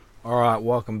Alright,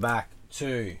 welcome back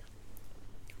to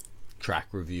Track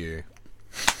Review.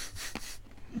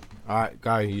 Alright,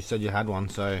 go. You said you had one,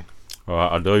 so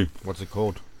Alright, I do. what's it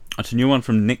called? It's a new one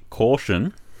from Nick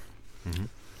Caution. Mm-hmm.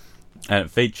 And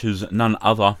it features none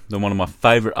other than one of my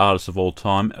favourite artists of all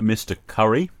time, Mr.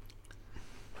 Curry.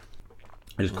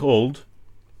 It is called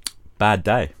Bad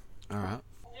Day. Alright.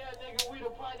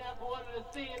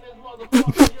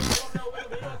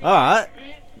 Alright.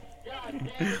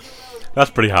 That's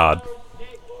pretty hard.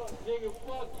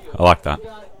 I like that.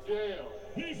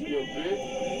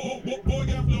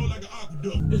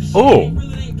 Oh!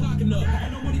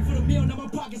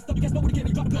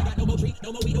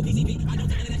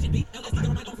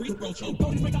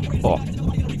 Oh.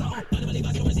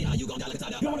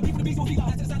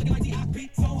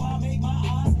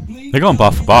 They're going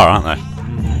bar for bar, aren't they?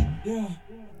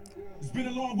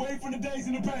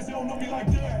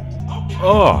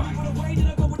 Oh!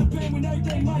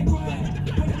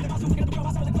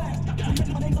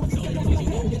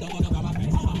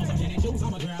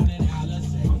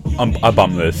 I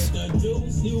bumped this.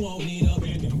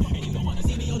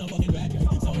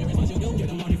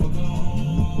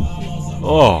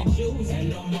 Oh.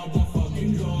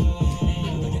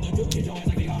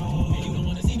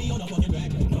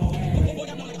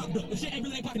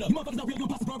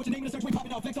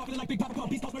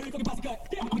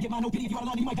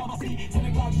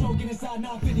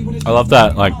 I love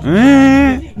that, like,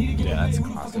 Yeah, that's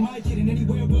classic.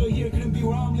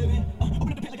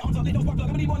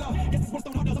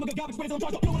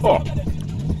 oh.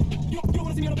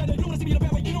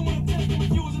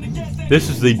 This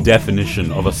is the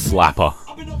definition of a slapper.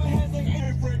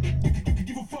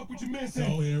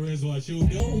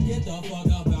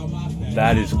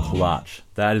 That is clutch.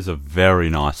 That is a very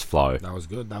nice flow. That was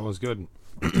good. That was good.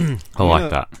 I like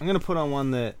that. I'm going to put on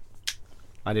one that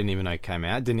I didn't even know came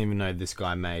out. Didn't even know this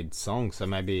guy made songs, so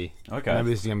maybe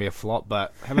this is going to be a flop,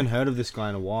 but haven't heard of this guy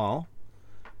in a while.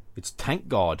 It's Tank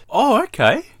God Oh,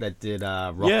 okay. that did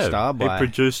Rockstar by... he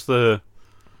produced the...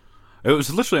 It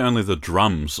was literally only the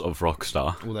drums of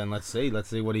Rockstar. Well, then let's see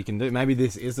what he can do. Maybe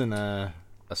this isn't a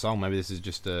song. Maybe this is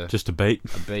just a beat.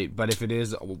 beat. But if it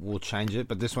is, we'll change it.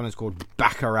 But this one is called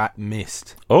Baccarat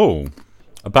Mist. Oh,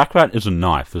 a baccarat is a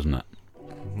knife, isn't it?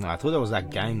 No, I thought that was that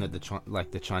game that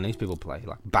the Chinese people play,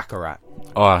 like Baccarat.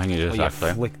 Oh, I think it is Where you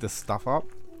actually. flick the stuff up.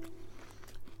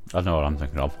 I know what I'm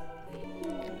thinking of.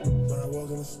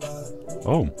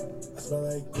 Oh,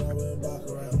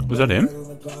 was that him?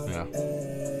 Yeah,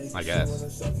 I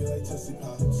guess.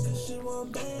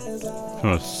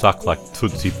 Trying to suck like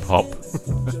Tootsie Pop.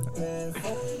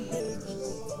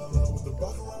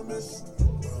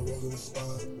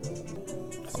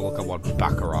 I'll look at what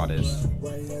Baccarat is.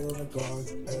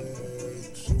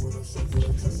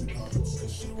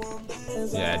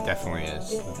 Yeah, it definitely is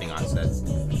the thing I said.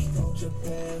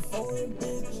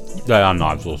 They are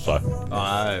knives also.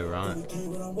 Oh, right.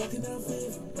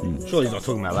 Surely he's not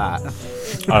talking about that.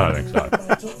 I don't think so.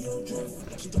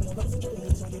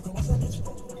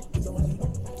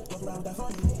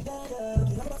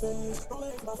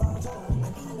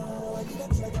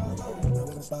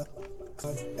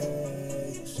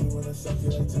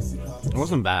 It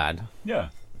wasn't bad. Yeah.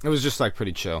 It was just like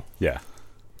pretty chill. Yeah.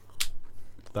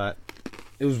 But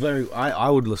it was very... I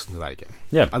would listen to that again.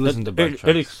 Yeah. I listened to both it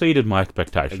tracks. exceeded my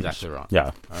expectations. Exactly right.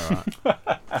 Yeah.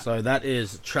 Alright. So that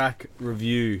is track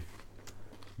review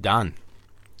done.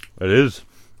 It is.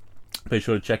 Be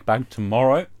sure to check back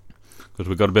tomorrow because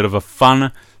we've got a bit of a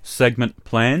fun segment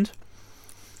planned.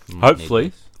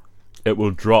 Hopefully, it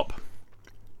will drop.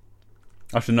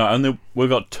 Actually, no, we've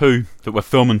got 2 that we're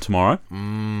filming tomorrow,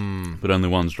 but only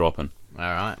one's dropping.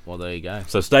 Alright, well there you go.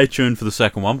 So stay tuned for the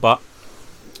second one, but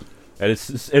it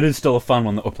is still a fun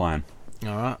one that we're playing.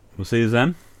 Alright. We'll see you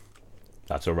then.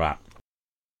 That's a wrap.